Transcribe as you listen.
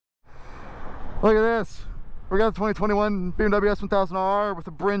Look at this. We got the 2021 BMW S1000RR with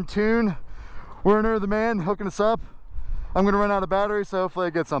a BrenTuned. Werner, the man, hooking us up. I'm gonna run out of battery, so hopefully I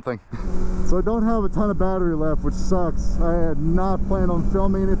get something. So I don't have a ton of battery left, which sucks. I had not planned on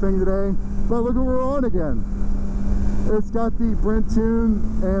filming anything today, but look what we're on again. It's got the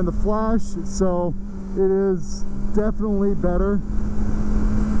BrenTuned and the Flash, so it is definitely better.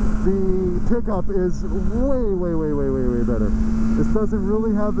 The pickup is way better. This doesn't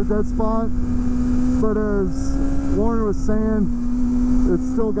really have the dead spot, but as Werner was saying, it's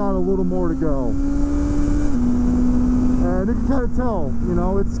still got a little more to go. And you can kind of tell, you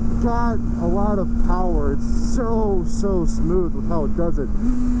know, it's got a lot of power. It's so smooth with how it does it.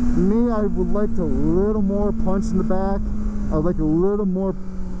 Me, I would like a little more punch in the back. I'd like a little more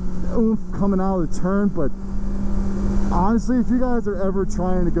oomph coming out of the turn, but honestly, if you guys are ever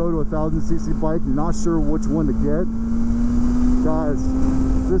trying to go to a 1000cc bike, you're not sure which one to get, guys,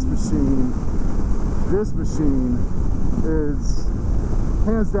 this machine is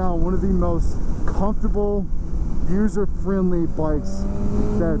hands down one of the most comfortable, user-friendly bikes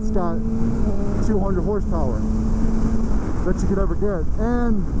that's got 200 horsepower that you could ever get.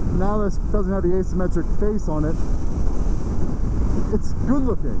 And now this doesn't have the asymmetric face on it, it's good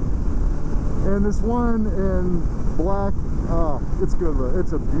looking. And this one in black, it's good.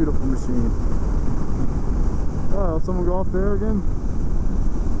 It's a beautiful machine. Oh, someone go off there again.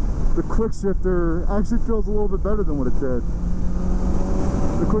 The quick shifter actually feels a little bit better than what it did.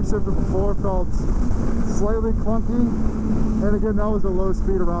 The quick shifter before felt slightly clunky, and again, that was a low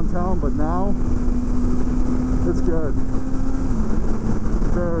speed around town, but now it's good.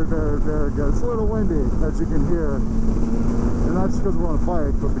 Very good. It's a little windy, as you can hear, and not just because we're on a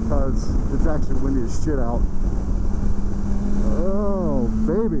bike, but because it's actually windy as shit out. Oh,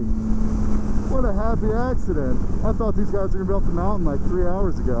 baby. What a happy accident. I thought these guys were going to be up the mountain like 3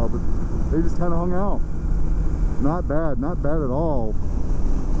 hours ago, but they just kind of hung out. Not bad at all.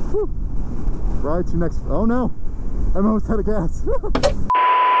 Whew. Right to next. Oh no, I'm almost out of gas.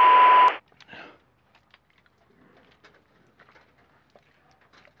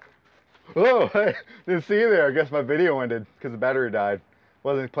 Oh, hey, didn't see you there. I guess my video ended because the battery died.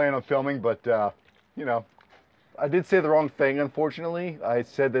 Wasn't planning on filming, but you know, I did say the wrong thing, unfortunately. I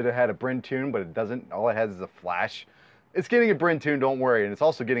said that it had a BrenTuned, but it doesn't. All it has is a Flash. It's getting a BrenTuned, don't worry, and it's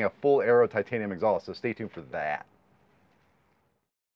also getting a full aero titanium exhaust, so stay tuned for that.